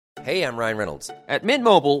Hey, I'm Ryan Reynolds. At Mint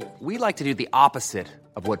Mobile, we like to do the opposite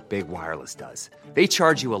of what Big Wireless does. They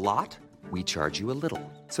charge you a lot, we charge you a little.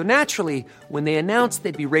 So naturally, when they announced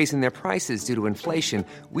they'd be raising their prices due to inflation,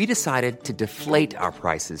 we decided to deflate our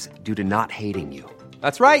prices due to not hating you.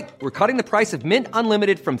 That's right. We're cutting the price of Mint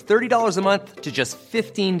Unlimited from $30 a month to just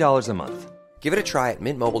 $15 a month. Give it a try at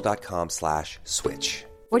mintmobile.com/switch.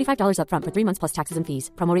 $45 up front for 3 months plus taxes and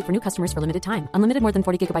fees. Promo rate for new customers for limited time. Unlimited more than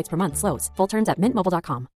 40 gigabytes per month. Slows full terms at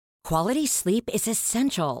mintmobile.com. Quality sleep is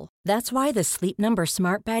essential. That's why the Sleep Number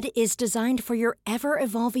Smart Bed is designed for your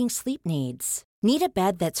ever-evolving sleep needs. Need a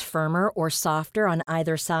bed that's firmer or softer on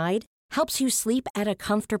either side? Helps you sleep at a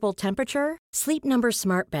comfortable temperature? Sleep Number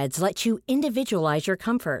Smart Beds let you individualize your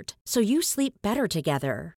comfort, so you sleep better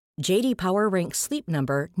together. J.D. Power ranks Sleep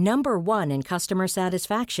Number number 1 in customer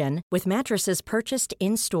satisfaction with mattresses purchased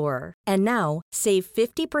in-store. And now, save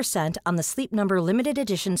 50% on the Sleep Number Limited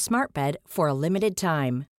Edition Smart Bed for a limited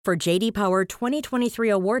time. For J.D. Power 2023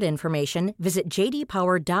 award information, visit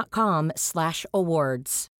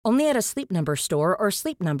jdpower.com/awards. Only at a Sleep Number store or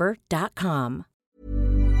sleepnumber.com.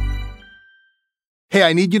 Hey,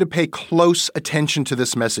 I need you to pay close attention to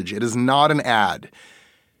this message. It is not an ad.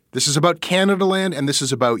 This is about Canadaland, and this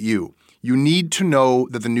is about you. You need to know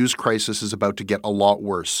that the news crisis is about to get a lot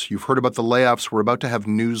worse. You've heard about the layoffs. We're about to have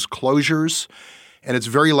news closures, and it's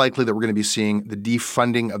very likely that we're going to be seeing the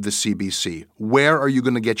defunding of the CBC. Where are you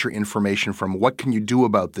going to get your information from? What can you do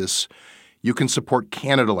about this? You can support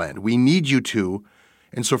Canadaland. We need you to.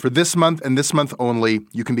 And so for this month and this month only,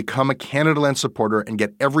 you can become a Canadaland supporter and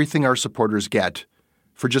get everything our supporters get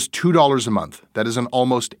for just $2 a month. That is an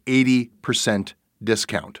almost 80%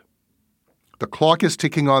 discount. The clock is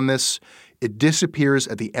ticking on this. It disappears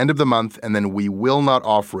at the end of the month, and then we will not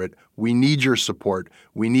offer it. We need your support.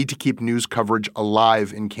 We need to keep news coverage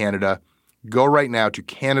alive in Canada. Go right now to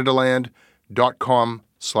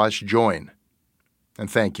canadaland.com/join.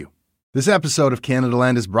 And thank you. This episode of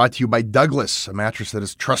Canadaland is brought to you by Douglas, a mattress that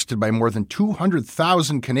is trusted by more than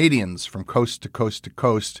 200,000 Canadians from coast to coast to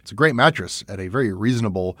coast. It's a great mattress at a very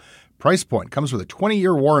reasonable price point. Comes with a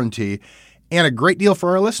 20-year warranty. And a great deal for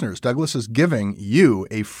our listeners. Douglas is giving you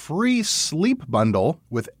a free sleep bundle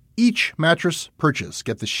with each mattress purchase.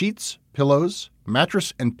 Get the sheets, pillows,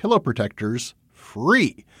 mattress, and pillow protectors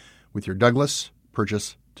free with your Douglas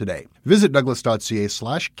purchase today. Visit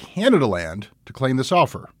douglas.ca/Canadaland to claim this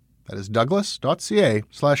offer. That is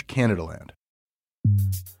douglas.ca/Canadaland.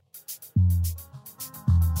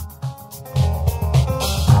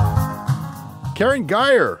 Karen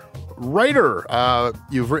Geyer, writer,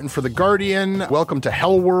 you've written for The Guardian, Welcome to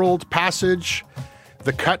Hell World, Passage,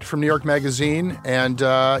 The Cut from New York Magazine, and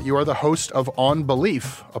you are the host of On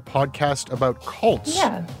Belief, a podcast about cults.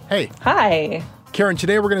 Yeah. Hey. Hi. Karen,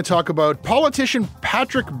 today we're going to talk about politician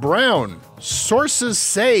Patrick Brown. Sources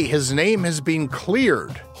say his name has been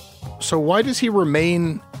cleared. So why does he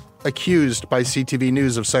remain accused by CTV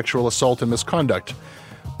News of sexual assault and misconduct?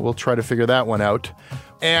 We'll try to figure that one out.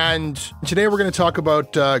 And today we're going to talk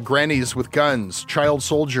about grannies with guns, child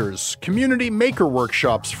soldiers, community maker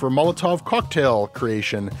workshops for Molotov cocktail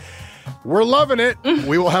creation. We're loving it.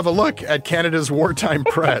 We will have a look at Canada's wartime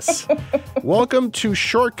press. Welcome to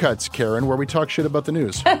Shortcuts, Karen, where we talk shit about the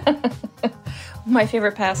news. My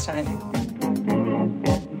favorite pastime.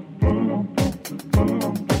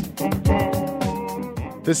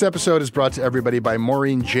 This episode is brought to everybody by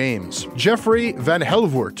Maureen James, Jeffrey Van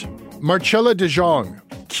Helvoort, Marcella De Jong,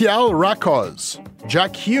 Kial Rakoz,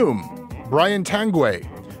 Jack Hume, Brian Tanguay,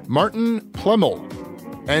 Martin Plemmel,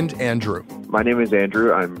 and Andrew. My name is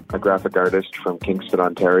Andrew. I'm a graphic artist from Kingston,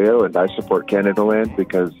 Ontario, and I support Canadaland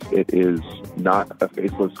because it is not a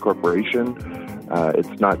faceless corporation.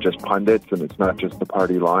 It's not just pundits and it's not just the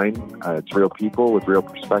party line. It's real people with real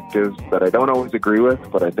perspectives that I don't always agree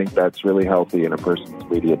with, but I think that's really healthy in a person's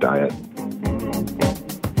media diet.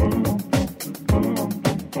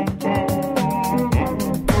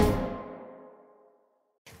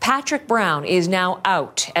 Patrick Brown is now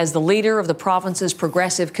out as the leader of the province's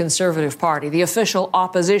Progressive Conservative Party, the official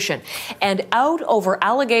opposition, and out over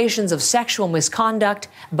allegations of sexual misconduct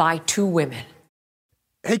by 2 women.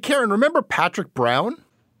 Hey, Karen, remember Patrick Brown?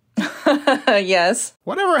 Yes.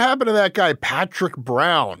 Whatever happened to that guy, Patrick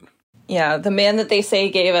Brown? Yeah, the man that they say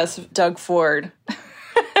gave us Doug Ford.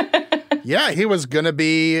 Yeah, he was going to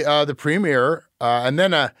be the premier. And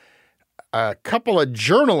then a couple of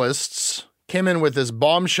journalists came in with this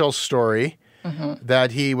bombshell story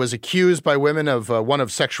that he was accused by women of one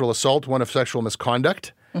of sexual assault, one of sexual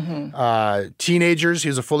misconduct. Teenagers, he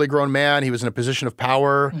was a fully grown man. He was in a position of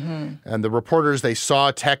power. And the reporters, they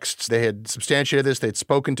saw texts. They had substantiated this. They had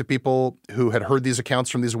spoken to people who had heard these accounts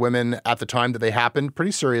from these women at the time that they happened.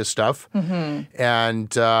 Pretty serious stuff. And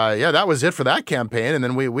that was it for that campaign. And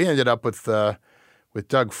then we ended up with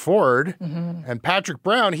Doug Ford. And Patrick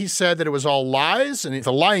Brown, he said that it was all lies, and if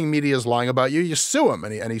the lying media is lying about you, you sue him.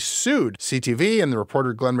 And he sued CTV and the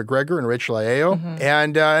reporter Glenn McGregor and Rachel Aiello.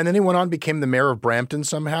 And then he went on and became the mayor of Brampton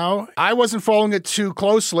somehow. I wasn't following it too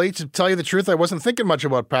closely. To tell you the truth, I wasn't thinking much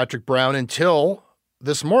about Patrick Brown until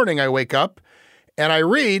this morning I wake up and I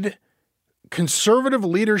read conservative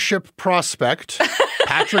leadership prospect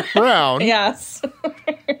Patrick Brown. Yes.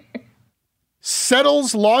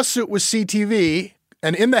 Settles lawsuit with CTV.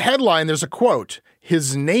 And in the headline, there's a quote,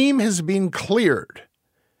 his name has been cleared.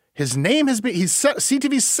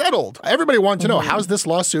 CTV settled. Everybody wanted to know, how's this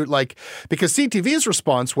lawsuit like? Because CTV's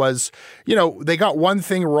response was, they got one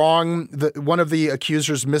thing wrong. One of the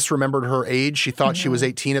accusers misremembered her age. She thought she was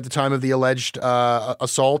 18 at the time of the alleged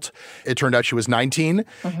assault. It turned out she was 19.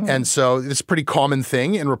 And so it's a pretty common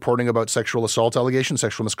thing in reporting about sexual assault allegations,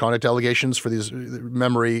 sexual misconduct allegations, for these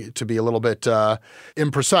memory to be a little bit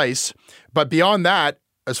imprecise. But beyond that,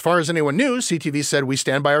 as far as anyone knew, CTV said, we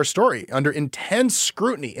stand by our story under intense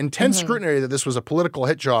scrutiny that this was a political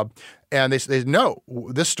hit job. And they said, no,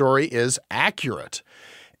 this story is accurate.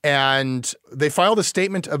 And they filed a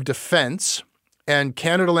statement of defense, and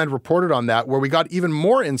Canadaland reported on that, where we got even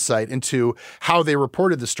more insight into how they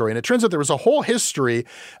reported the story. And it turns out there was a whole history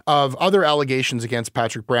of other allegations against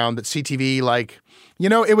Patrick Brown that CTV,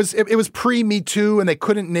 it was pre-Me Too, and they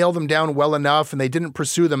couldn't nail them down well enough, and they didn't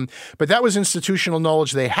pursue them. But that was institutional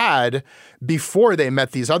knowledge they had before they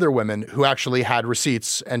met these other women who actually had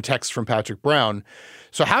receipts and texts from Patrick Brown.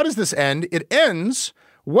 So how does this end? It ends...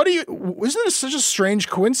 Isn't it such a strange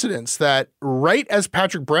coincidence that right as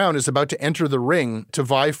Patrick Brown is about to enter the ring to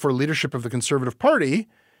vie for leadership of the Conservative Party,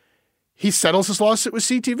 he settles his lawsuit with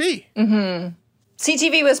CTV?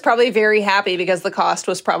 CTV was probably very happy because the cost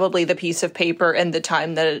was probably the piece of paper and the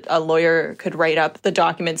time that a lawyer could write up the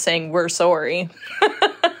document saying, we're sorry.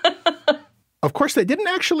 Of course, they didn't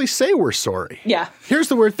actually say we're sorry. Yeah. Here's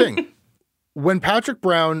the weird thing. When Patrick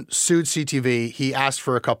Brown sued CTV, he asked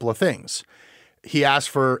for a couple of things. He asked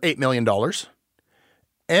for $8 million,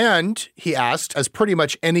 and he asked, as pretty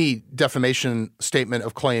much any defamation statement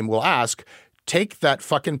of claim will ask, take that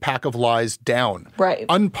fucking pack of lies down. Right.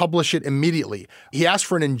 Unpublish it immediately. He asked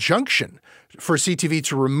for an injunction for CTV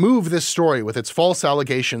to remove this story with its false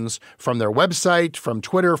allegations from their website, from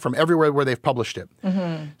Twitter, from everywhere where they've published it.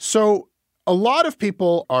 So a lot of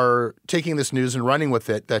people are taking this news and running with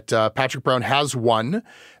it, that Patrick Brown has won,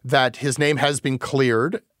 that his name has been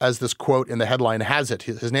cleared, as this quote in the headline has it.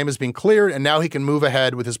 His name has been cleared, and now he can move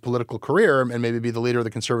ahead with his political career and maybe be the leader of the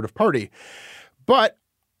Conservative Party. But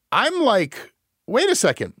I'm like, wait a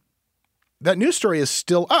second. That news story is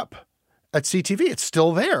still up at CTV. It's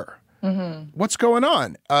still there. What's going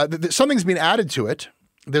on? Something's been added to it.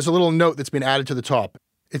 There's a little note that's been added to the top.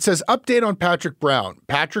 It says, update on Patrick Brown.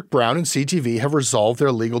 Patrick Brown and CTV have resolved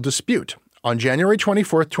their legal dispute. On January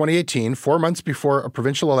 24th, 2018, 4 months before a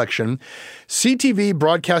provincial election, CTV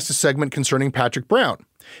broadcast a segment concerning Patrick Brown.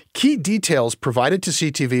 Key details provided to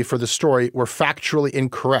CTV for the story were factually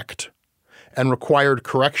incorrect and required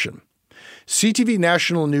correction. CTV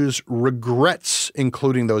National News regrets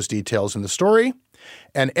including those details in the story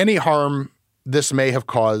and any harm this may have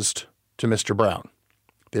caused to Mr. Brown.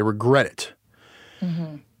 They regret it.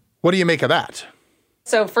 What do you make of that?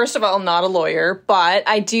 So first of all, not a lawyer, but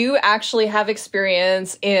I do actually have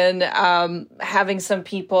experience in having some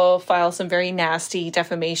people file some very nasty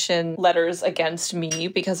defamation letters against me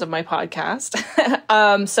because of my podcast.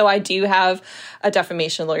 So I do have a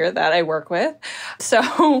defamation lawyer that I work with.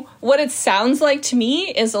 So what it sounds like to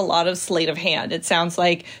me is a lot of sleight of hand. It sounds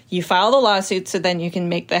like you file the lawsuit, so then you can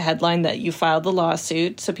make the headline that you filed the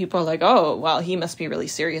lawsuit. So people are like, oh, well, he must be really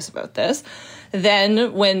serious about this.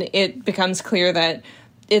 Then when it becomes clear that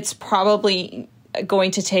it's probably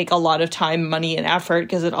going to take a lot of time, money, and effort,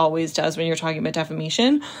 because it always does when you're talking about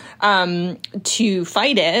defamation, to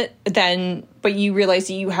fight it, but you realize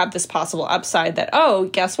that you have this possible upside that, oh,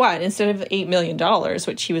 guess what? Instead of $8 million,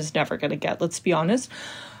 which he was never going to get, let's be honest,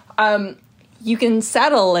 you can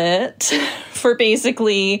settle it for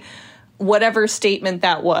basically whatever statement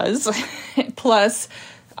that was, plus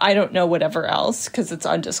I don't know whatever else because it's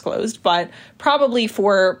undisclosed, but probably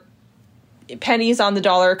for pennies on the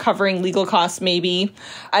dollar covering legal costs maybe,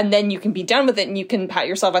 and then you can be done with it and you can pat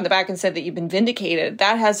yourself on the back and say that you've been vindicated.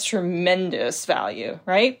 That has tremendous value,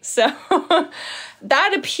 right? So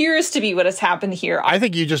that appears to be what has happened here. I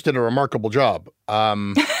think you just did a remarkable job.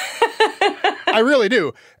 I really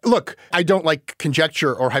do. Look, I don't like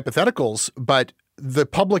conjecture or hypotheticals, but the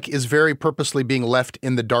public is very purposely being left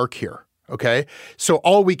in the dark here, okay? So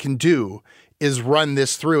all we can do is run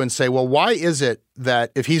this through and say, well, why is it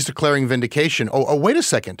that if he's declaring vindication, wait a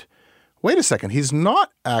second. He's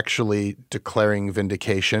not actually declaring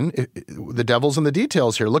vindication. The devil's in the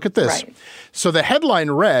details here. Look at this. Right. So the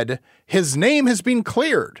headline read, his name has been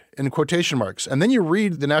cleared, in quotation marks. And then you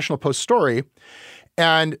read the National Post story,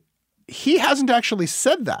 and he hasn't actually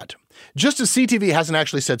said that. Just as CTV hasn't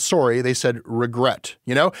actually said sorry, they said regret,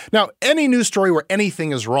 you know? Now, any news story where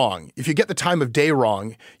anything is wrong, if you get the time of day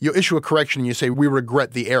wrong, you issue a correction and you say, we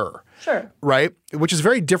regret the error. Sure. Right? Which is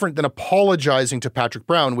very different than apologizing to Patrick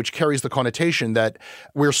Brown, which carries the connotation that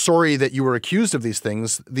we're sorry that you were accused of these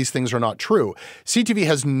things. These things are not true. CTV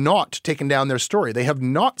has not taken down their story. They have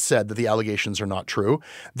not said that the allegations are not true.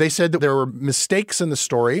 They said that there were mistakes in the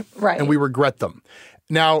story, right, and we regret them.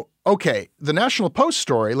 Now, okay, the National Post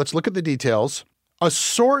story, let's look at the details. A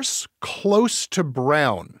source close to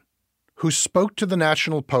Brown who spoke to the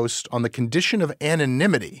National Post on the condition of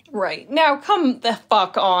anonymity. Right. Now, come the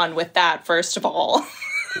fuck on with that, first of all.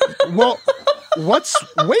 Well,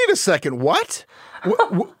 wait a second, what?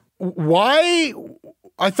 Why?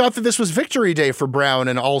 I thought that this was Victory Day for Brown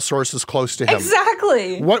and all sources close to him.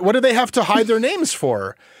 Exactly. What do they have to hide their names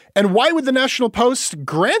for? And why would the National Post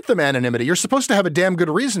grant them anonymity? You're supposed to have a damn good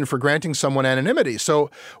reason for granting someone anonymity.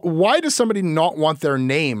 So why does somebody not want their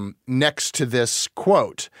name next to this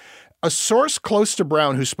quote? A source close to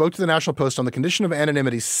Brown who spoke to the National Post on the condition of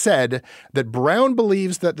anonymity said that Brown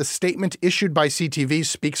believes that the statement issued by CTV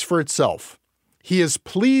speaks for itself. He is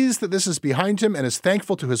pleased that this is behind him and is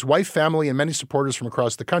thankful to his wife, family, and many supporters from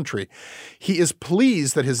across the country. He is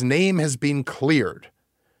pleased that his name has been cleared.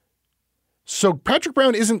 So Patrick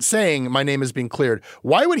Brown isn't saying my name has been cleared.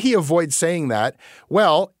 Why would he avoid saying that?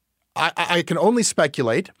 Well, I can only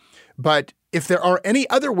speculate, but if there are any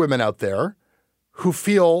other women out there who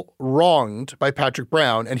feel wronged by Patrick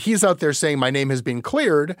Brown and he's out there saying my name has been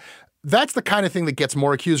cleared, that's the kind of thing that gets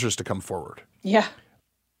more accusers to come forward. Yeah.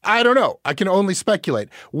 I don't know. I can only speculate.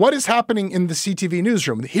 What is happening in the CTV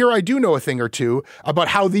newsroom? Here I do know a thing or two about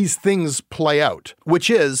how these things play out, which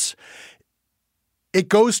is it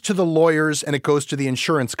goes to the lawyers and it goes to the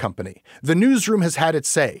insurance company. The newsroom has had its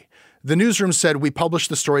say. The newsroom said, we published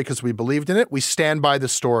the story because we believed in it. We stand by the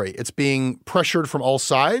story. It's being pressured from all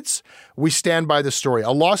sides. We stand by the story. A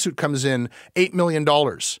lawsuit comes in, $8 million.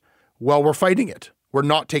 Well, we're fighting it. We're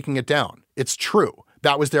not taking it down. It's true.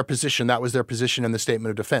 That was their position. That was their position in the statement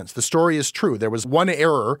of defense. The story is true. There was one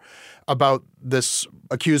error about this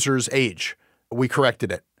accuser's age. We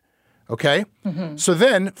corrected it. Okay? Mm-hmm. So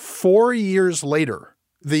then 4 years later,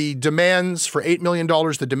 the demands for $8 million,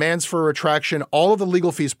 the demands for a retraction, all of the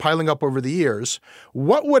legal fees piling up over the years,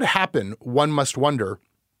 what would happen, one must wonder,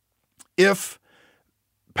 if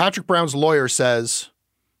Patrick Brown's lawyer says,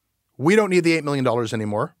 we don't need the $8 million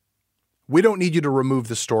anymore. We don't need you to remove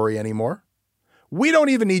the story anymore. We don't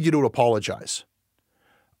even need you to apologize.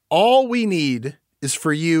 All we need is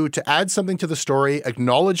for you to add something to the story,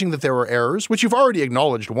 acknowledging that there were errors, which you've already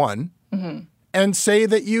acknowledged one, and say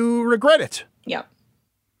that you regret it. Yeah.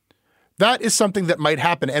 That is something that might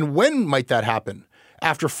happen. And when might that happen?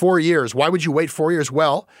 After 4 years. Why would you wait 4 years?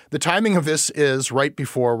 Well, the timing of this is right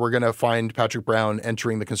before we're going to find Patrick Brown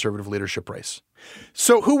entering the Conservative leadership race.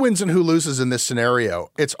 So who wins and who loses in this scenario?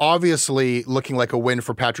 It's obviously looking like a win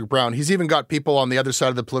for Patrick Brown. He's even got people on the other side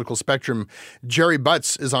of the political spectrum. Jerry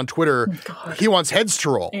Butts is on Twitter. God. He wants heads to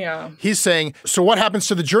roll. Yeah. He's saying, so what happens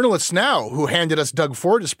to the journalists now who handed us Doug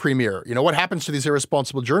Ford as premier? You know, what happens to these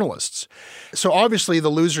irresponsible journalists? So obviously the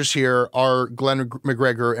losers here are Glenn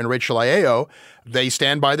McGregor and Rachel Aiello. They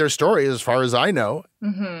stand by their story as far as I know.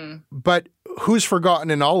 Mm-hmm. But who's forgotten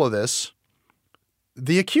in all of this?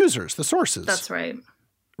 The accusers, the sources. That's right.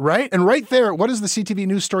 Right? And right there, what does the CTV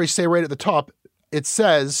news story say right at the top? It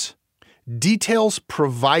says, details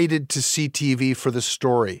provided to CTV for the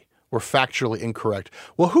story were factually incorrect.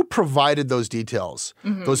 Well, who provided those details,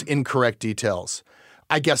 those incorrect details?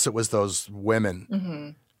 I guess it was those women. Mm-hmm.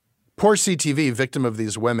 Poor CTV, victim of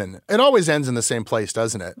these women. It always ends in the same place,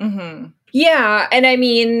 doesn't it? Mm-hmm. Yeah. And I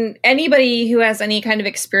mean, anybody who has any kind of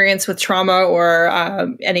experience with trauma or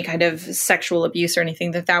any kind of sexual abuse or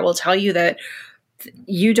anything that will tell you that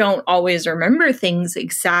you don't always remember things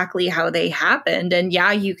exactly how they happened. And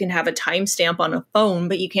yeah, you can have a timestamp on a phone,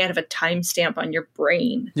 but you can't have a timestamp on your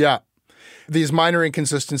brain. Yeah. These minor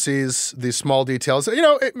inconsistencies, these small details,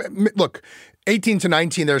 look, 18 to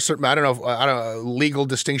 19, there's certain, I don't know, legal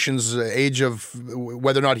distinctions, age of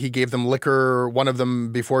whether or not he gave them liquor, one of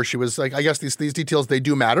them before she was like, I guess these details, they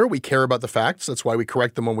do matter. We care about the facts. That's why we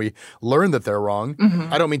correct them when we learn that they're wrong.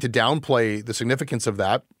 I don't mean to downplay the significance of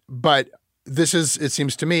that, but this is, it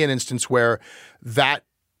seems to me, an instance where that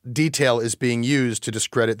detail is being used to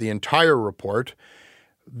discredit the entire report.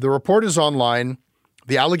 The report is online.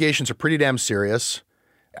 The allegations are pretty damn serious.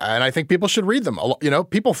 And I think people should read them.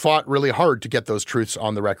 People fought really hard to get those truths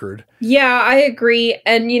on the record. Yeah, I agree.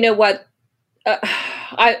 And you know what?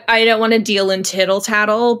 I don't want to deal in tittle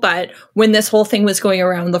tattle, but when this whole thing was going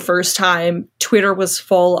around the first time, Twitter was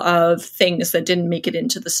full of things that didn't make it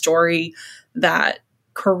into the story that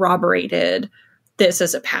corroborated this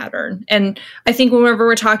as a pattern. And I think whenever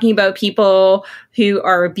we're talking about people who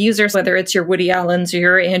are abusers, whether it's your Woody Allens or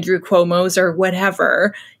your Andrew Cuomo's or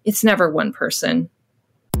whatever, it's never one person.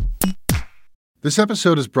 This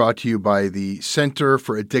episode is brought to you by the Center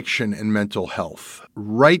for Addiction and Mental Health.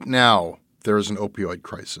 Right now, there is an opioid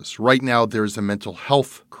crisis. Right now, there is a mental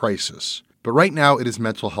health crisis. But right now, it is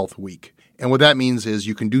Mental Health Week. And what that means is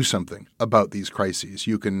you can do something about these crises.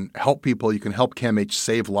 You can help people. You can help CAMH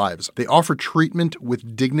save lives. They offer treatment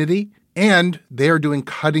with dignity, and they are doing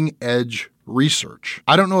cutting-edge research.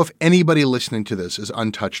 I don't know if anybody listening to this is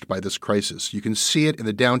untouched by this crisis. You can see it in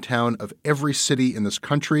the downtown of every city in this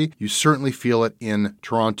country. You certainly feel it in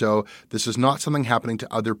Toronto. This is not something happening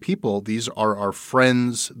to other people. These are our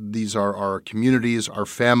friends. These are our communities, our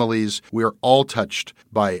families. We are all touched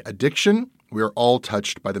by addiction. We are all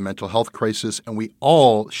touched by the mental health crisis, and we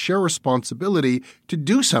all share responsibility to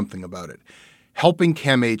do something about it. Helping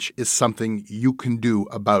CAMH is something you can do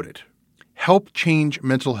about it. Help change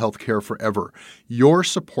mental health care forever. Your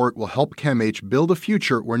support will help CAMH build a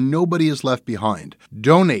future where nobody is left behind.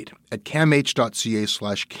 Donate at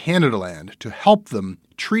camh.ca/Canadaland to help them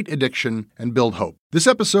treat addiction and build hope. This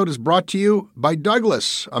episode is brought to you by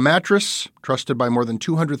Douglas, a mattress trusted by more than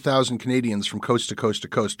 200,000 Canadians from coast to coast to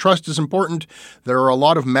coast. Trust is important. There are a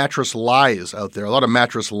lot of mattress lies out there, a lot of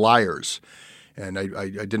mattress liars. And I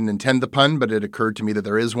didn't intend the pun, but it occurred to me that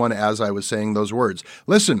there is one as I was saying those words.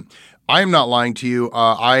 Listen, I am not lying to you.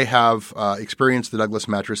 I have experienced the Douglas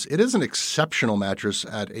mattress. It is an exceptional mattress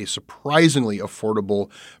at a surprisingly affordable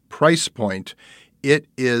price point. It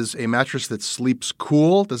is a mattress that sleeps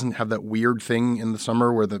cool, doesn't have that weird thing in the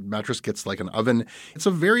summer where the mattress gets like an oven. It's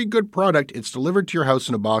a very good product. It's delivered to your house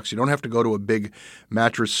in a box. You don't have to go to a big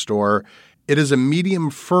mattress store. It is a medium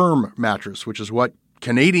firm mattress, which is what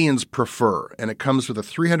Canadians prefer, and it comes with a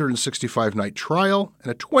 365-night trial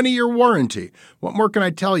and a 20-year warranty. What more can I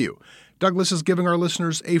tell you? Douglas is giving our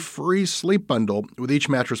listeners a free sleep bundle with each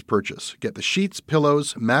mattress purchase. Get the sheets,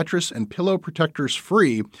 pillows, mattress, and pillow protectors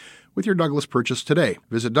free with your Douglas purchase today.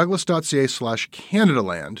 Visit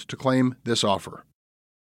douglas.ca/Canadaland to claim this offer.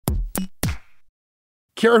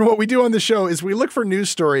 Karen, what we do on the show is we look for news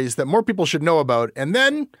stories that more people should know about, and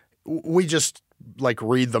then we just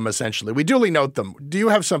read them, essentially. We duly note them. Do you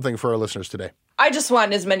have something for our listeners today? I just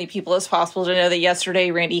want as many people as possible to know that yesterday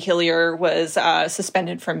Randy Hillier was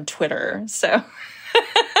suspended from Twitter. So,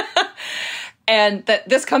 and that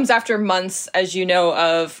this comes after months, as you know,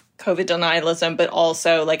 of COVID denialism, but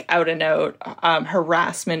also out and out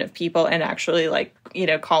harassment of people and actually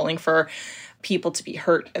calling for people to be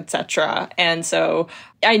hurt, etc. And so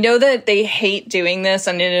I know that they hate doing this,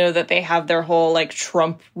 and I know that they have their whole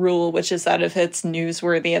Trump rule, which is that if it's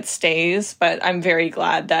newsworthy, it stays. But I'm very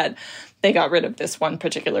glad that they got rid of this one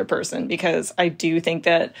particular person, because I do think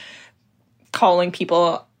that calling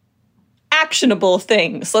people actionable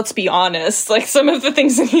things, let's be honest, some of the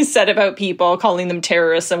things that he said about people, calling them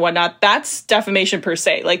terrorists and whatnot, that's defamation per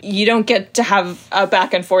se. You don't get to have a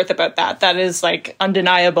back and forth about that. That is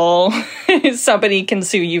undeniable. Somebody can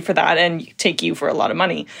sue you for that and take you for a lot of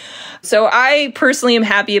money. So I personally am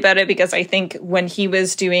happy about it, because I think when he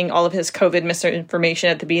was doing all of his COVID misinformation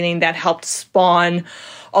at the beginning, that helped spawn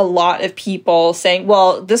a lot of people saying,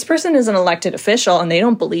 well, this person is an elected official and they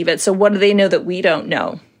don't believe it. So what do they know that we don't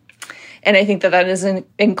know? And I think that is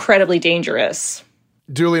incredibly dangerous.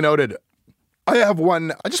 Duly noted. I have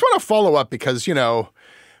one. I just want to follow up because,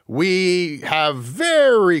 we have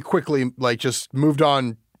very quickly just moved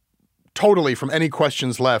on totally from any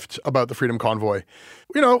questions left about the Freedom Convoy.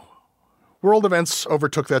 world events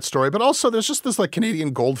overtook that story, but also there's just this like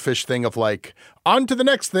Canadian goldfish thing of like, on to the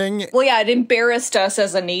next thing. Well, yeah, it embarrassed us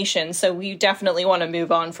as a nation, so we definitely want to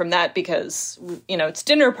move on from that because, it's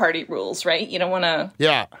dinner party rules, right? You don't want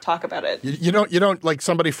to talk about it. You don't like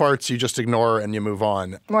somebody farts, you just ignore and you move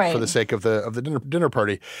on for the sake of the dinner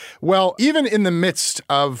party. Well, even in the midst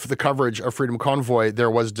of the coverage of Freedom Convoy, there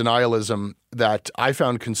was denialism that I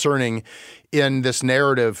found concerning in this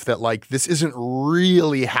narrative that like this isn't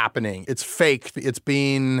really happening. It's fake. It's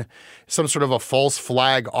been some sort of a false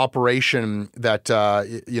flag operation that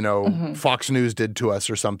Fox News did to us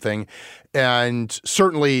or something. And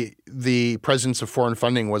certainly the presence of foreign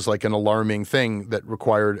funding was like an alarming thing that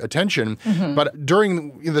required attention. But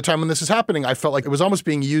during the time when this is happening, I felt like it was almost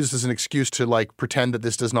being used as an excuse to like pretend that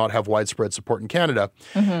this does not have widespread support in Canada.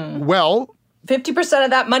 Well, 50%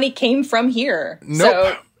 of that money came from here.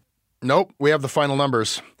 Nope. We have the final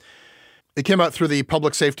numbers. It came out through the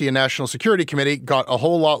Public Safety and National Security Committee, got a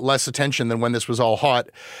whole lot less attention than when this was all hot.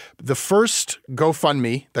 The first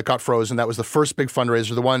GoFundMe that got frozen, that was the first big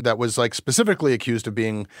fundraiser, the one that was like specifically accused of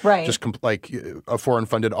being just like a foreign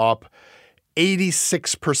funded op.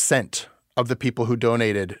 86% of the people who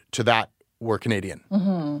donated to that were Canadian.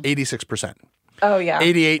 86%. Oh, yeah.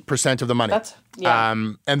 88% of the money.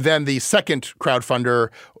 And then the second crowdfunder,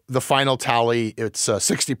 the final tally, it's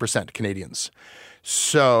 60% Canadians.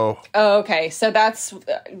 So. Oh, okay. So that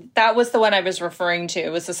was the one I was referring to.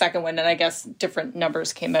 It was the second one, and I guess different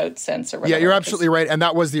numbers came out since. Or whatever. Yeah, you're absolutely right. And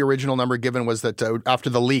that was the original number given, was that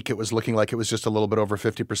after the leak, it was looking like it was just a little bit over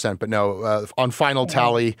 50%. But no, on final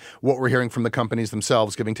tally, what we're hearing from the companies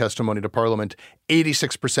themselves giving testimony to Parliament,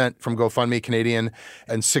 86% from GoFundMe Canadian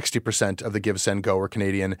and 60% of the Give, Send, Go are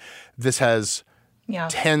Canadian. This has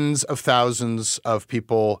tens of thousands of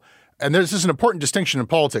people. And this is an important distinction in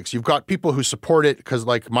politics. You've got people who support it because,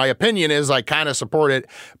 like, my opinion is I kind of support it.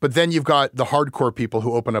 But then you've got the hardcore people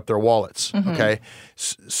who open up their wallets, okay?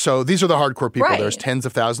 So these are the hardcore people. There's tens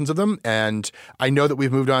of thousands of them. And I know that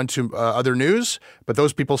we've moved on to other news, but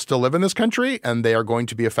those people still live in this country, and they are going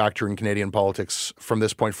to be a factor in Canadian politics from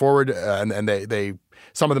this point forward. And they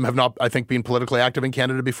some of them have not, I think, been politically active in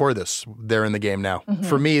Canada before this. They're in the game now.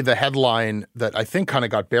 For me, the headline that I think kind of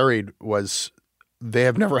got buried was, they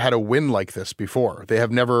have never had a win like this before. They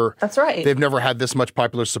have never. That's right. They've never had this much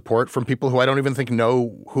popular support from people who I don't even think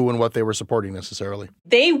know who and what they were supporting necessarily.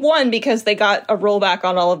 They won because they got a rollback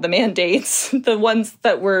on all of the mandates, the ones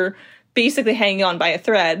that were basically hanging on by a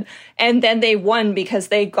thread. And then they won because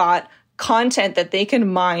they got content that they can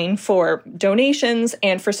mine for donations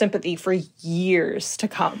and for sympathy for years to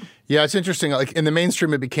come. Yeah, it's interesting. Like in the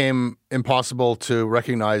mainstream, it became impossible to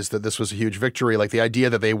recognize that this was a huge victory. Like the idea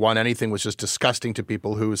that they won anything was just disgusting to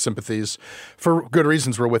people whose sympathies, for good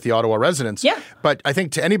reasons, were with the Ottawa residents. Yeah. But I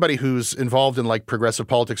think to anybody who's involved in like progressive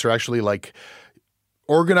politics or actually like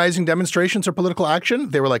organizing demonstrations or political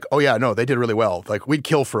action, they were like, oh yeah, no, they did really well. Like we'd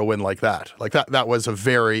kill for a win like that. Like that was a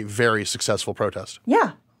very, very successful protest.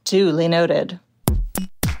 Yeah, duly noted.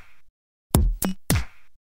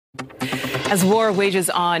 As war wages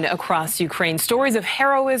on across Ukraine, stories of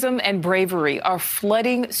heroism and bravery are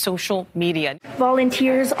flooding social media.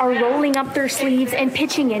 Volunteers are rolling up their sleeves and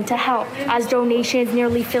pitching in to help as donations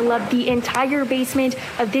nearly fill up the entire basement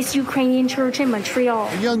of this Ukrainian church in Montreal.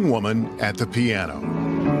 A young woman at the piano,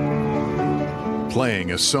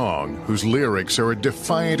 playing a song whose lyrics are a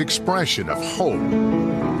defiant expression of hope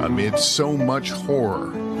amid so much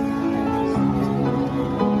horror.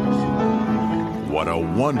 What a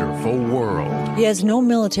wonderful world. He has no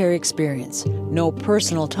military experience, no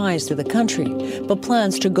personal ties to the country, but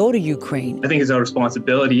plans to go to Ukraine. I think it's our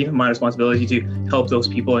responsibility, my responsibility, to help those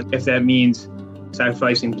people. If that means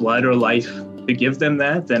sacrificing blood or life to give them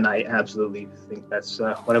that, then I absolutely think that's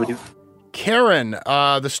what I would do. Karen,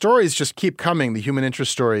 the stories just keep coming, the human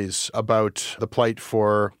interest stories about the plight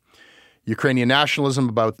for Ukrainian nationalism,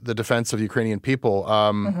 about the defense of Ukrainian people.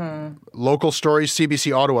 Local stories,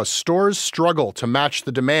 CBC Ottawa, stores struggle to match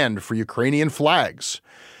the demand for Ukrainian flags.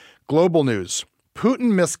 Global news,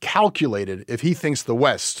 Putin miscalculated if he thinks the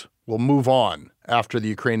West will move on after the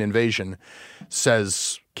Ukraine invasion,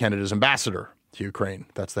 says Canada's ambassador to Ukraine.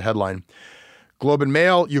 That's the headline. Globe and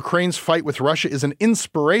Mail, Ukraine's fight with Russia is an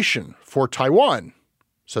inspiration for Taiwan,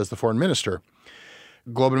 says the foreign minister.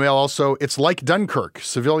 Globe and Mail also, it's like Dunkirk,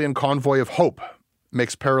 civilian convoy of hope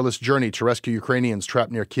makes perilous journey to rescue Ukrainians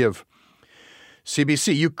trapped near Kyiv.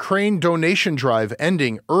 CBC, Ukraine donation drive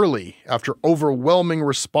ending early after overwhelming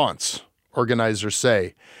response, organizers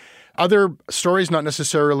say. Other stories, not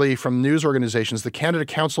necessarily from news organizations, the Canada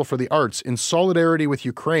Council for the Arts, in solidarity with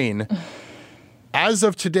Ukraine, As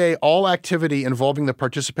of today, all activity involving the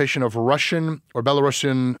participation of Russian or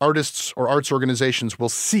Belarusian artists or arts organizations will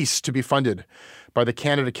cease to be funded by the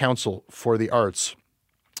Canada Council for the Arts.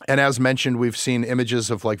 And as mentioned, we've seen images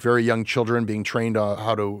of like very young children being trained on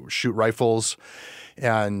how to shoot rifles,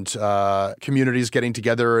 and communities getting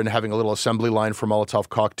together and having a little assembly line for Molotov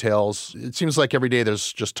cocktails. It seems like every day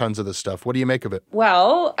there's just tons of this stuff. What do you make of it?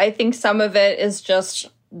 Well, I think some of it is just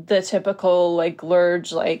the typical like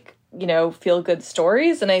Lurge, like, you know, feel-good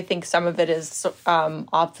stories. And I think some of it is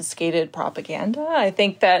obfuscated propaganda. I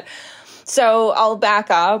think that, so I'll back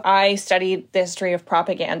up. I studied the history of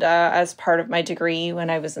propaganda as part of my degree when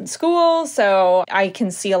I was in school. So I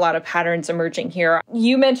can see a lot of patterns emerging here.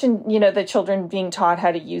 You mentioned, you know, the children being taught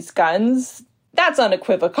how to use guns. That's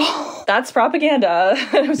unequivocal. That's propaganda.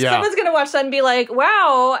 Someone's going to watch that and be like,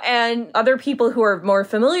 wow. And other people who are more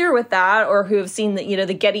familiar with that, or who have seen the, you know,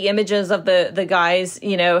 the Getty images of the guys,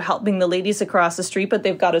 you know, helping the ladies across the street, but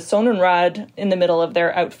they've got a Sonnenrad in the middle of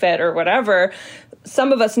their outfit or whatever.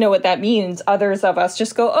 Some of us know what that means. Others of us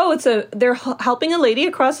just go, oh, they're helping a lady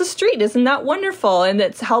across the street. Isn't that wonderful? And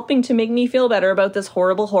it's helping to make me feel better about this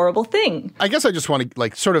horrible, horrible thing. I guess I just want to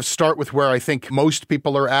like sort of start with where I think most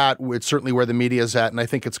people are at. It's certainly where the media is at. And I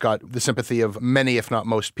think it's got the sympathy of many, if not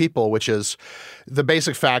most people, which is the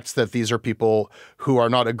basic facts that these are people who are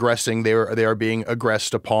not aggressing. They are being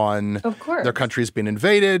aggressed upon. Of course. Their country's been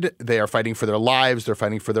invaded. They are fighting for their lives. They're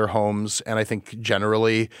fighting for their homes. And I think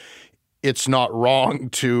generally it's not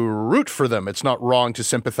wrong to root for them. It's not wrong to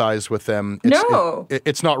sympathize with them.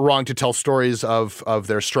 It's not wrong to tell stories of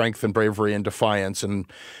their strength and bravery and defiance. And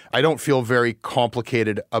I don't feel very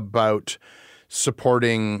complicated about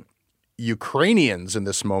supporting Ukrainians in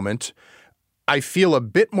this moment. I feel a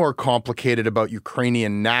bit more complicated about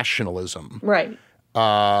Ukrainian nationalism. Right.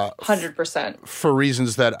 100%. For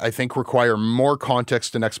reasons that I think require more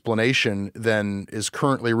context and explanation than is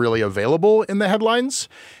currently really available in the headlines.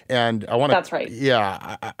 And I want to... That's right.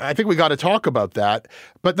 Yeah, I think we got to talk about that.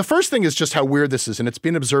 But the first thing is just how weird this is. And it's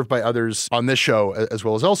been observed by others on this show as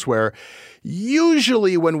well as elsewhere.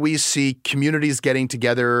 Usually when we see communities getting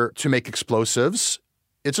together to make explosives,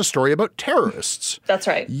 it's a story about terrorists. That's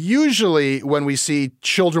right. Usually when we see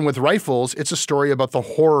children with rifles, it's a story about the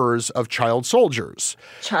horrors of child soldiers.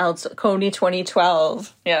 Coney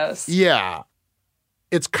 2012, yes. Yeah.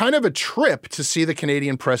 It's kind of a trip to see the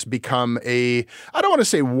Canadian press become I don't want to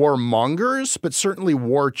say warmongers, but certainly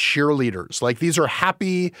war cheerleaders. Like these are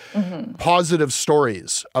happy, positive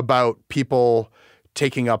stories about people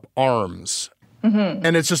taking up arms. Mm-hmm.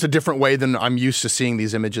 And it's just a different way than I'm used to seeing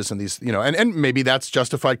these images and these, you know, and maybe that's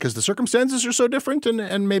justified because the circumstances are so different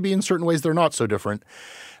and maybe in certain ways they're not so different.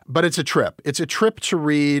 But it's a trip. It's a trip to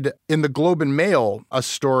read in the Globe and Mail a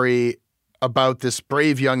story about this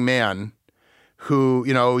brave young man who,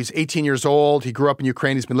 you know, he's 18 years old. He grew up in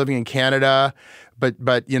Ukraine. He's been living in Canada.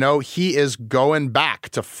 But you know, he is going back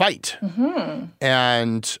to fight. Mm-hmm.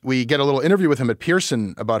 And we get a little interview with him at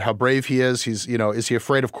Pearson about how brave he is. He's, you know, is he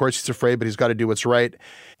afraid? Of course he's afraid, but he's got to do what's right.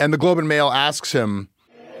 And the Globe and Mail asks him,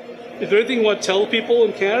 is there anything you want to tell people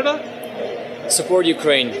in Canada? Support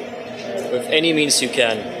Ukraine with any means you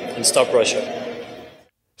can and stop Russia.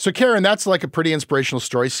 So Karen, that's like a pretty inspirational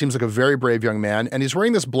story. Seems like a very brave young man. And he's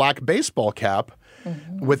wearing this black baseball cap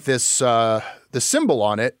with this the symbol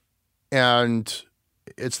on it. And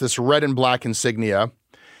it's this red and black insignia.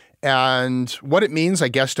 And what it means, I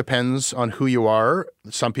guess, depends on who you are.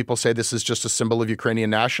 Some people say this is just a symbol of Ukrainian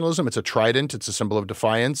nationalism. It's a trident. It's a symbol of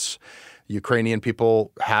defiance. Ukrainian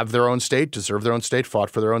people have their own state, deserve their own state, fought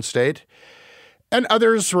for their own state. And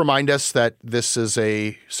others remind us that this is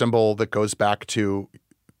a symbol that goes back to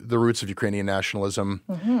the roots of Ukrainian nationalism.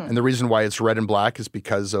 Mm-hmm. And the reason why it's red and black is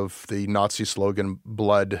because of the Nazi slogan,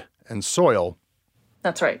 blood and soil.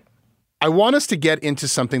 That's right. I want us to get into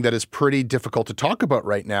something that is pretty difficult to talk about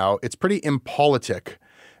right now. It's pretty impolitic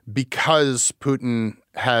because Putin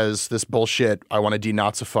has this bullshit, I want to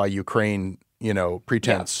denazify Ukraine, you know,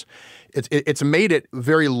 pretense. Yeah. It's made it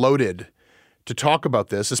very loaded to talk about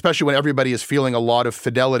this, especially when everybody is feeling a lot of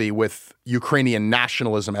fidelity with Ukrainian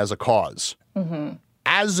nationalism as a cause. Mm-hmm.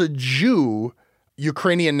 As a Jew,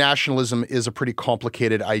 Ukrainian nationalism is a pretty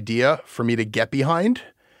complicated idea for me to get behind,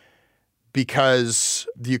 because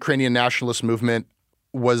the Ukrainian nationalist movement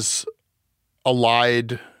was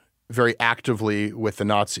allied very actively with the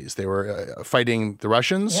Nazis. They were fighting the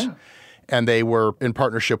Russians, and they were in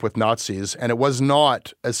partnership with Nazis. And it was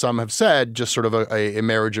not, as some have said, just sort of a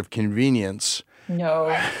marriage of convenience.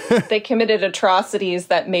 No. They committed atrocities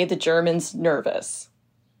that made the Germans nervous.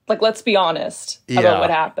 Like, let's be honest about what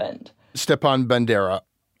happened. Stepan Bandera,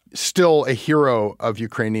 still a hero of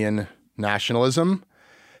Ukrainian nationalism,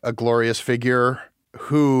 a glorious figure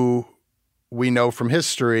who we know from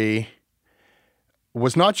history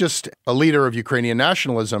was not just a leader of Ukrainian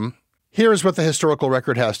nationalism. Here is what the historical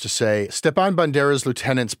record has to say. Stepan Bandera's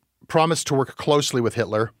lieutenants promised to work closely with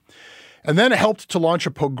Hitler and then helped to launch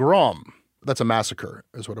a pogrom. That's a massacre,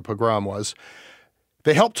 is what a pogrom was.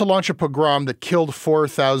 They helped to launch a pogrom that killed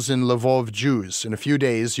 4,000 Lvov Jews in a few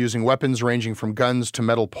days using weapons ranging from guns to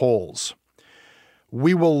metal poles.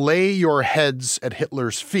 We will lay your heads at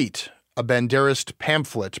Hitler's feet, a Banderist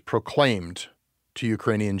pamphlet proclaimed to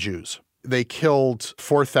Ukrainian Jews. They killed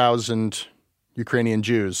 4,000 Ukrainian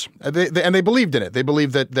Jews. And they believed in it. They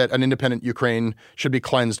believed that an independent Ukraine should be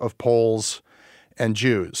cleansed of Poles and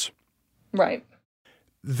Jews. Right.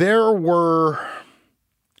 There were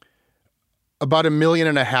about 1.5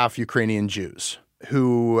 million Ukrainian Jews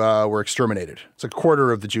who were exterminated. It's a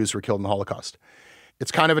quarter of the Jews who were killed in the Holocaust.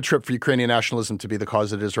 It's kind of a trip for Ukrainian nationalism to be the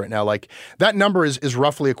cause it is right now. Like, that number is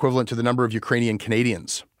roughly equivalent to the number of Ukrainian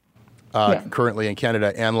Canadians currently in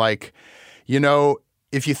Canada. And like, you know,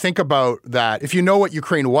 if you think about that, if you know what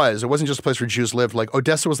Ukraine was, it wasn't just a place where Jews lived. Like,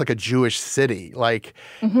 Odessa was like a Jewish city, like,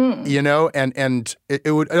 you know, and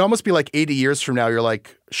it would almost be like 80 years from now, you're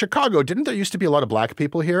like, Chicago, didn't there used to be a lot of black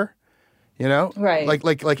people here? You know, right?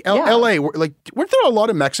 Like L.A. Like, weren't there a lot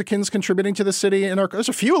of Mexicans contributing to the city? There's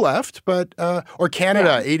a few left, but or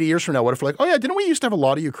Canada, 80 years from now, what if we're like, oh yeah, didn't we used to have a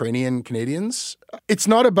lot of Ukrainian Canadians? It's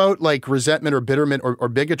not about like resentment or bitterment or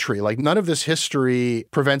bigotry. Like, none of this history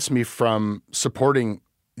prevents me from supporting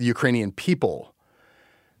the Ukrainian people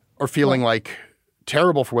or feeling like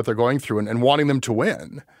terrible for what they're going through and wanting them to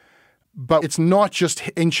win. But it's not just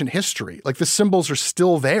ancient history. Like, the symbols are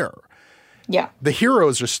still there. Yeah. The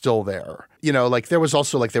heroes are still there. You know, like, there was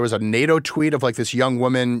a NATO tweet of like this young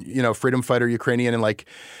woman, you know, freedom fighter Ukrainian, and like,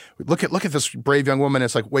 look at this brave young woman.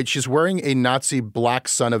 It's like, wait, she's wearing a Nazi Black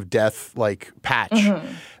Son of Death like patch.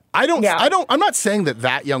 Mm-hmm. I'm not saying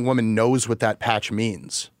that young woman knows what that patch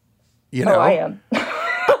means. You know? Oh, I am.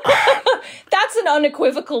 That's an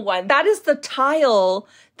unequivocal one. That is the tile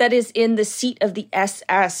that is in the seat of the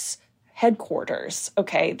SS headquarters.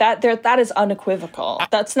 Okay, that is unequivocal.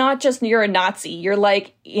 That's not just you're a Nazi. You're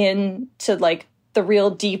like into like the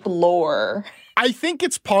real deep lore. I think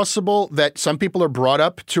it's possible that some people are brought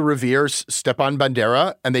up to revere Stepan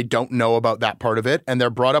Bandera and they don't know about that part of it, and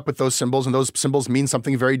they're brought up with those symbols, and those symbols mean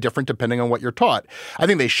something very different depending on what you're taught. I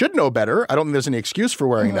think they should know better. I don't think there's any excuse for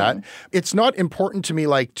wearing that. It's not important to me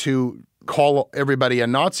like to call everybody a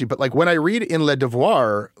Nazi, but like when I read in Le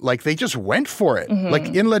Devoir, like they just went for it. Like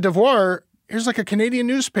in Le Devoir, here's like a Canadian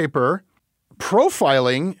newspaper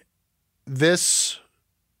profiling this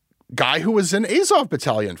guy who was in Azov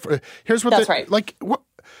battalion. Here's what that's right. Like,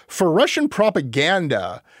 for Russian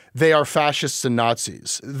propaganda, they are fascists and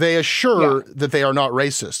Nazis. They assure that they are not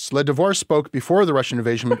racists. Le Devoir spoke before the Russian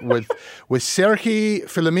invasion with Serhiy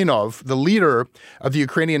Filominov, the leader of the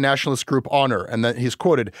Ukrainian nationalist group Honor. And then he's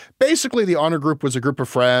quoted, basically the Honor group was a group of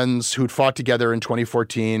friends who'd fought together in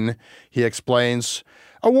 2014. He explains,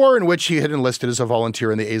 a war in which he had enlisted as a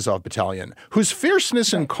volunteer in the Azov battalion, whose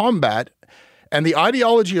fierceness in combat and the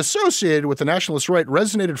ideology associated with the nationalist right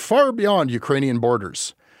resonated far beyond Ukrainian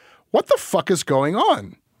borders. What the fuck is going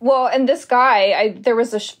on? Well, and this guy, there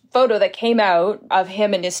was a photo that came out of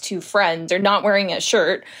him and his two friends. They're not wearing a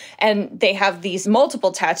shirt, and they have these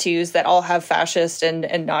multiple tattoos that all have fascist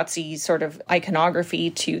and Nazi sort of iconography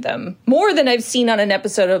to them. More than I've seen on an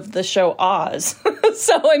episode of the show Oz.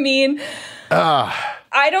 So, I mean,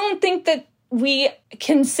 I don't think that we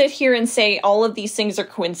can sit here and say all of these things are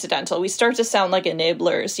coincidental. We start to sound like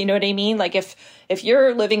enablers. You know what I mean? Like if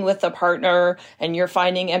you're living with a partner and you're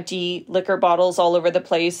finding empty liquor bottles all over the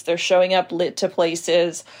place, they're showing up lit to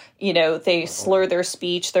places, you know, they slur their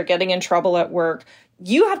speech, they're getting in trouble at work.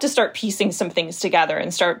 You have to start piecing some things together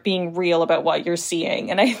and start being real about what you're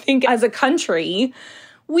seeing. And I think as a country,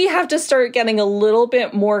 we have to start getting a little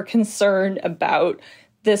bit more concerned about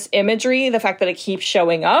this imagery, the fact that it keeps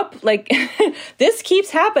showing up, like this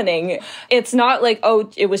keeps happening. It's not like,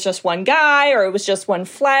 oh, it was just one guy or it was just one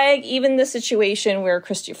flag. Even the situation where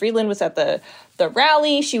Chrystia Freeland was at the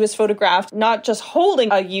rally, she was photographed not just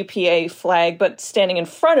holding a UPA flag, but standing in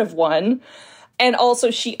front of one. And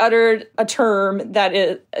also she uttered a term that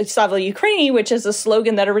is Slava Ukraini, which is a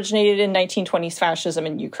slogan that originated in 1920s fascism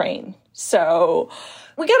in Ukraine. So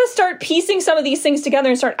we got to start piecing some of these things together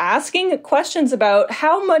and start asking questions about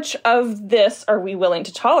how much of this are we willing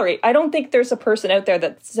to tolerate. I don't think there's a person out there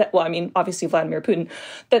that's, well, I mean, obviously Vladimir Putin,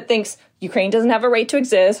 that thinks Ukraine doesn't have a right to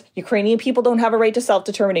exist. Ukrainian people don't have a right to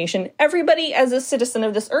self-determination. Everybody as a citizen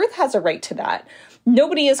of this earth has a right to that.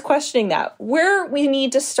 Nobody is questioning that. Where we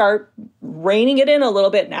need to start reining it in a little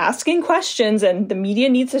bit and asking questions, and the media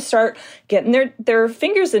needs to start getting their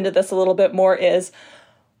fingers into this a little bit more, is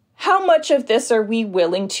how much of this are we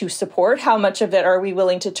willing to support? How much of it are we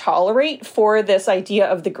willing to tolerate for this idea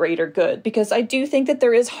of the greater good? Because I do think that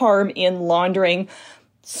there is harm in laundering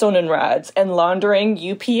Sonnenrads and laundering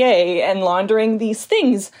UPA and laundering these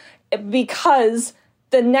things, because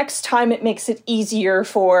the next time it makes it easier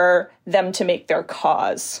for them to make their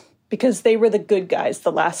cause, because they were the good guys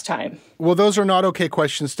the last time. Well, those are not okay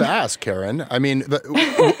questions to ask, Karen. I mean,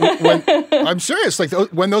 I'm serious. Like,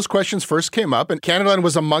 when those questions first came up, and Canadaland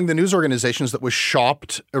was among the news organizations that was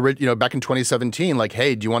shopped, back in 2017, like,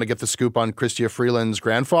 hey, do you want to get the scoop on Chrystia Freeland's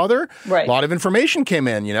grandfather? Right. A lot of information came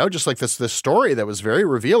in, just like this story that was very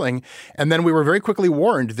revealing. And then we were very quickly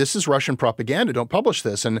warned, this is Russian propaganda, don't publish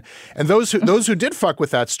this. And those who did fuck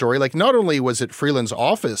with that story, like, not only was it Freeland's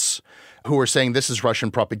office who were saying this is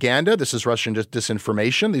Russian propaganda, this is Russian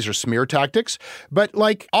disinformation, these are smear tactics, but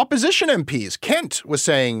like opposition MPs, Kent was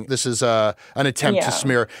saying this is an attempt to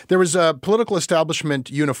smear. There was a political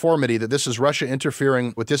establishment uniformity that this is Russia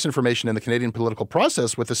interfering with disinformation in the Canadian political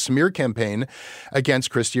process with a smear campaign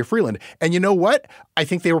against Chrystia Freeland. And you know what? I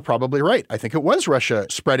think they were probably right. I think it was Russia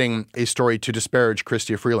spreading a story to disparage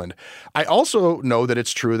Chrystia Freeland. I also know that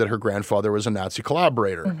it's true that her grandfather was a Nazi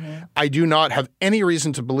collaborator. Mm-hmm. I do not have any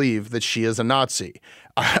reason to believe that she is a Nazi.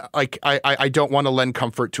 I don't want to lend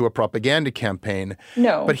comfort to a propaganda campaign.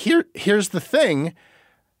 No. But here's the thing.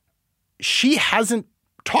 She hasn't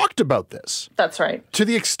talked about this. That's right. To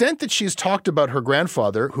the extent that she's talked about her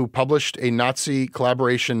grandfather, who published a Nazi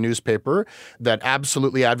collaboration newspaper that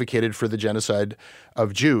absolutely advocated for the genocide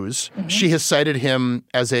of Jews, mm-hmm. she has cited him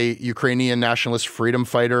as a Ukrainian nationalist freedom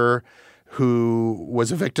fighter who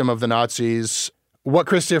was a victim of the Nazis. What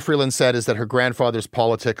Chrystia Freeland said is that her grandfather's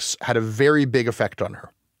politics had a very big effect on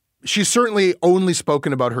her. She's certainly only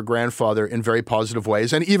spoken about her grandfather in very positive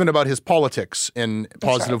ways, and even about his politics in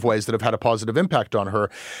positive ways that have had a positive impact on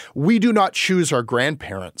her. We do not choose our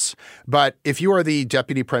grandparents, but if you are the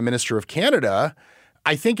Deputy Prime Minister of Canada,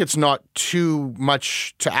 I think it's not too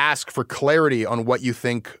much to ask for clarity on what you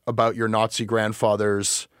think about your Nazi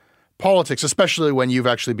grandfather's politics, especially when you've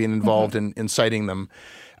actually been involved mm-hmm. in citing them.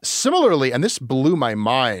 Similarly, and this blew my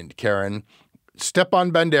mind, Karen,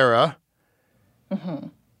 Stepan Bandera mm-hmm.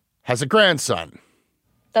 has a grandson.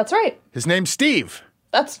 That's right. His name's Steve.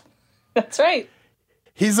 That's right.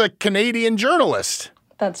 He's a Canadian journalist.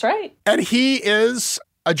 That's right. And he is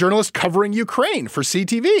a journalist covering Ukraine for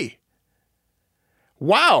CTV.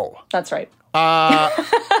 Wow. That's right.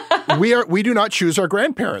 We do not choose our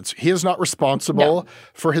grandparents. He is not responsible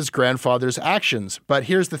for his grandfather's actions. But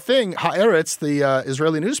here's the thing. Haaretz, the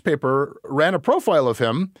Israeli newspaper, ran a profile of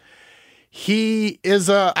him. He is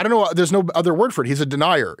I don't know, there's no other word for it. He's a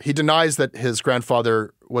denier. He denies that his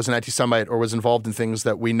grandfather was an anti-Semite or was involved in things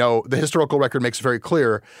that we know. The historical record makes very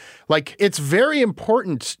clear. Like, it's very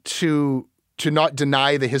important to not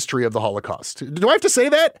deny the history of the Holocaust. Do I have to say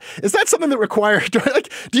that? Is that something that requires, do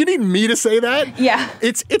you need me to say that? Yeah.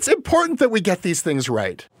 It's important that we get these things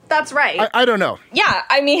right. That's right. I don't know. Yeah,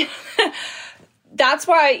 I mean, that's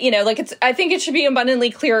why, I think it should be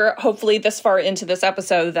abundantly clear, hopefully this far into this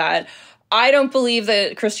episode, that I don't believe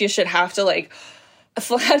that Chrystia should have to,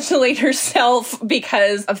 flagellate herself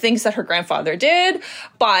because of things that her grandfather did,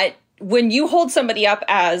 but when you hold somebody up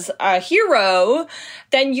as a hero,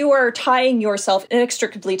 then you are tying yourself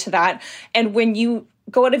inextricably to that. And when you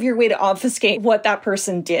go out of your way to obfuscate what that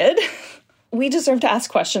person did, we deserve to ask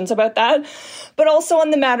questions about that. But also on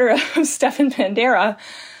the matter of Stepan Bandera,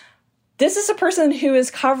 this is a person who is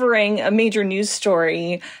covering a major news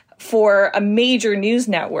story for a major news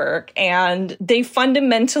network, and they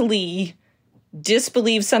fundamentally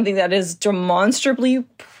disbelieve something that is demonstrably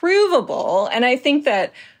provable. And I think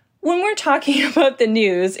that when we're talking about the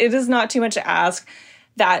news, it is not too much to ask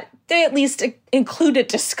that they at least include a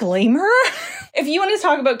disclaimer. If you want to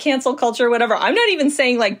talk about cancel culture or whatever, I'm not even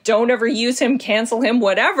saying don't ever use him, cancel him,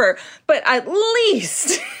 whatever, but at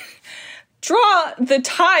least draw the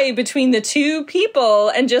tie between the two people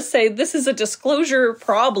and just say this is a disclosure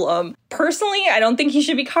problem. Personally, I don't think he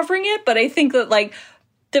should be covering it, but I think that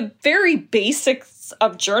the very basics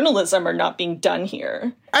of journalism are not being done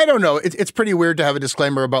here. I don't know. It's pretty weird to have a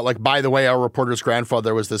disclaimer about by the way, our reporter's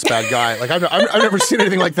grandfather was this bad guy. I've never seen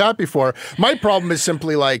anything like that before. My problem is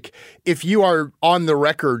simply if you are on the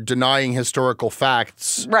record denying historical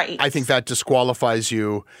facts, right. I think that disqualifies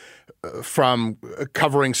you from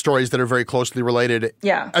covering stories that are very closely related.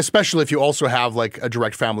 Yeah. Especially if you also have a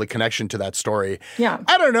direct family connection to that story. Yeah.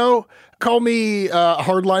 I don't know. Call me a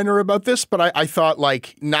hardliner about this, but I thought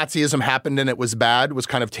Nazism happened and it was bad was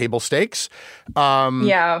kind of table stakes.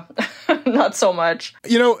 Yeah. not so much.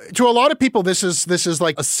 You know, to a lot of people, this is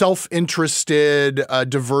like a self-interested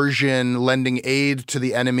diversion, lending aid to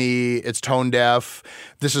the enemy. It's tone deaf.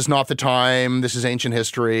 This is not the time. This is ancient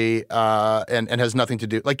history, and has nothing to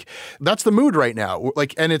do. Like, that's the mood right now.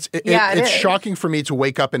 Like, and it's shocking for me to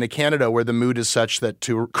wake up in Canada where the mood is such that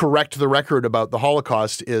to correct the record about the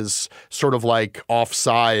Holocaust is sort of like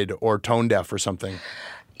offside or tone deaf or something.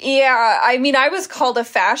 Yeah, I mean, I was called a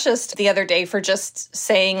fascist the other day for just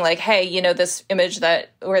saying, like, hey, you know, this image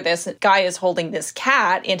where this guy is holding this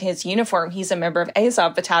cat in his uniform, he's a member of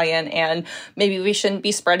Azov Battalion, and maybe we shouldn't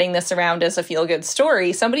be spreading this around as a feel-good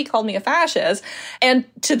story. Somebody called me a fascist. And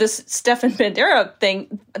to this Stefan Bandera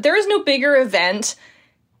thing, there is no bigger event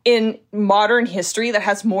in modern history that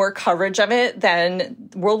has more coverage of it than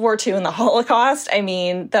World War II and the Holocaust. I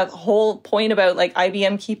mean, the whole point about like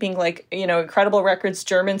IBM keeping like, you know, incredible records,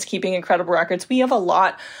 Germans keeping incredible records. We have a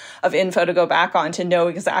lot of info to go back on to know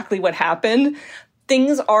exactly what happened.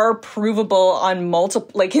 Things are provable on multiple,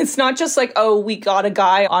 like, it's not just like, oh, we got a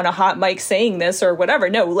guy on a hot mic saying this or whatever.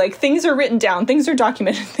 No, like, things are written down, things are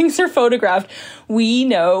documented, things are photographed. We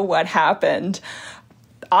know what happened.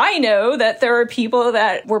 I know that there are people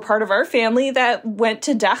that were part of our family that went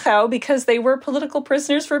to Dachau because they were political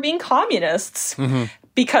prisoners for being communists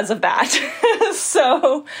because of that.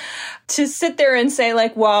 So to sit there and say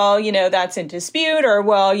like, well, you know, that's in dispute, or,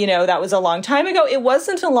 well, you know, that was a long time ago. It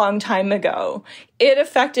wasn't a long time ago. It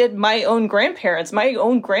affected my own grandparents. My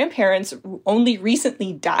own grandparents only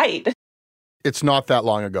recently died. It's not that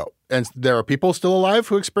long ago. And there are people still alive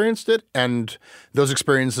who experienced it, and those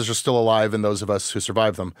experiences are still alive in those of us who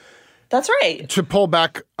survived them. That's right. To pull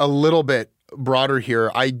back a little bit broader here,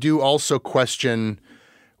 I do also question,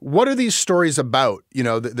 what are these stories about? You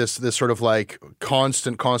know, this sort of like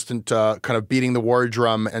constant kind of beating the war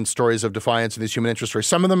drum and stories of defiance and these human interest stories.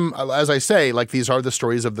 Some of them, as I say, like these are the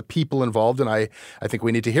stories of the people involved, and I think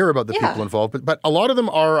we need to hear about the people involved. But a lot of them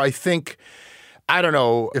are, I think, I don't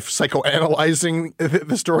know if psychoanalyzing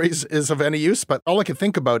the stories is of any use, but all I can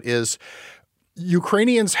think about is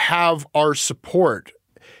Ukrainians have our support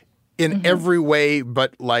in every way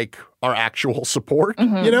but like our actual support.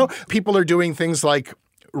 You know, people are doing things like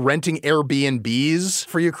renting Airbnbs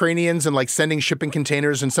for Ukrainians and like sending shipping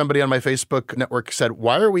containers. And somebody on my Facebook network said,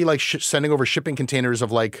 why are we like sending over shipping containers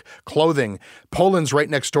of like clothing? Poland's right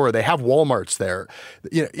next door. They have Walmarts there.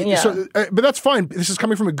 You know, so, but that's fine. This is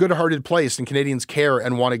coming from a good-hearted place, and Canadians care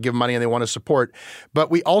and want to give money and they want to support. But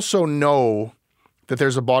we also know that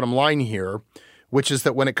there's a bottom line here, which is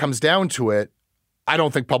that when it comes down to it, I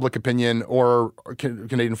don't think public opinion or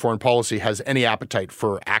Canadian foreign policy has any appetite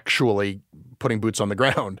for actually putting boots on the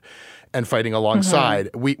ground and fighting alongside.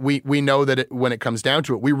 We know that when it comes down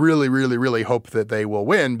to it, we really, really, really hope that they will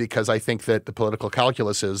win, because I think that the political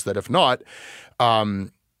calculus is that if not,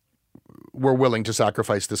 we're willing to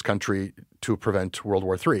sacrifice this country to prevent World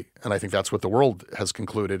War III. And I think that's what the world has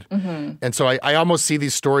concluded. And so I almost see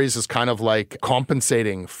these stories as kind of like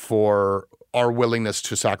compensating for our willingness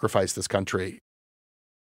to sacrifice this country.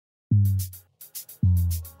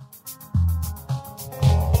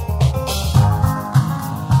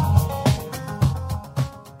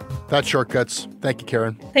 That's Shortcuts. Thank you,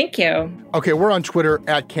 Karen. Thank you. Okay, we're on Twitter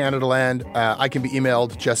at Canadaland. I can be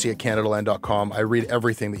emailed, jesse@canadaland.com. I read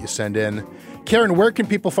everything that you send in. Karen, where can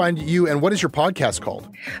people find you, and what is your podcast called?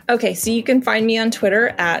 Okay, so you can find me on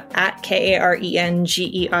Twitter at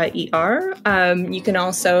KarenGeier. You can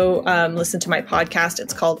also listen to my podcast.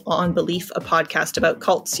 It's called On Belief, a podcast about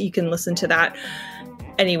cults. You can listen to that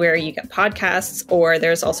anywhere you get podcasts, or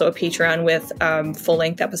there's also a Patreon with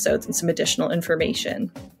full-length episodes and some additional information.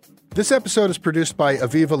 This episode is produced by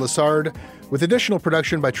Aviva Lessard, with additional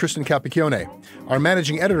production by Tristan Capicchione. Our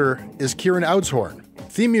managing editor is Kieran Oudshorn.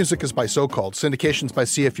 Theme music is by So-Called. Syndications by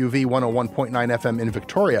CFUV 101.9 FM in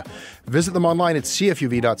Victoria. Visit them online at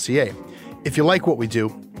cfuv.ca. If you like what we do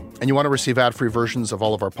and you want to receive ad-free versions of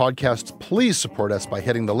all of our podcasts, please support us by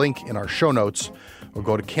hitting the link in our show notes or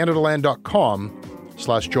go to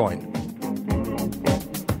canadaland.com/join.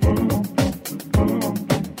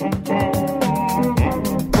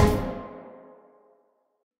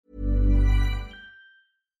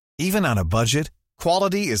 Even on a budget,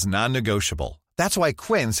 quality is non-negotiable. That's why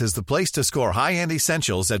Quince is the place to score high-end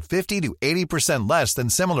essentials at 50 to 80% less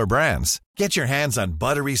than similar brands. Get your hands on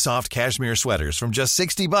buttery soft cashmere sweaters from just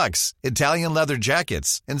 $60, Italian leather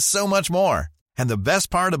jackets, and so much more. And the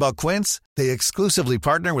best part about Quince, they exclusively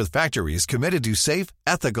partner with factories committed to safe,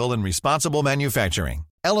 ethical, and responsible manufacturing.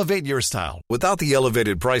 Elevate your style without the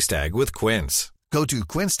elevated price tag with Quince. Go to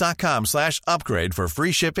quince.com/upgrade for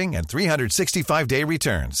free shipping and 365-day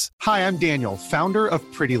returns. Hi, I'm Daniel, founder of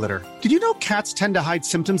Pretty Litter. Did you know cats tend to hide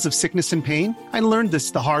symptoms of sickness and pain? I learned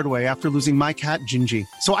this the hard way after losing my cat, Gingy.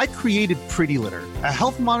 So I created Pretty Litter, a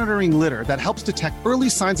health monitoring litter that helps detect early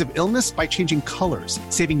signs of illness by changing colors,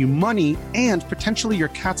 saving you money and potentially your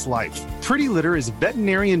cat's life. Pretty Litter is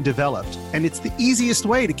veterinarian developed, and it's the easiest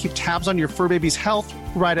way to keep tabs on your fur baby's health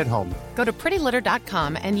right at home. Go to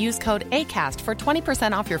prettylitter.com and use code ACAST for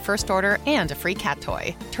 20% off your first order and a free cat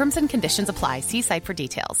toy. Terms and conditions apply. See site for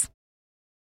details.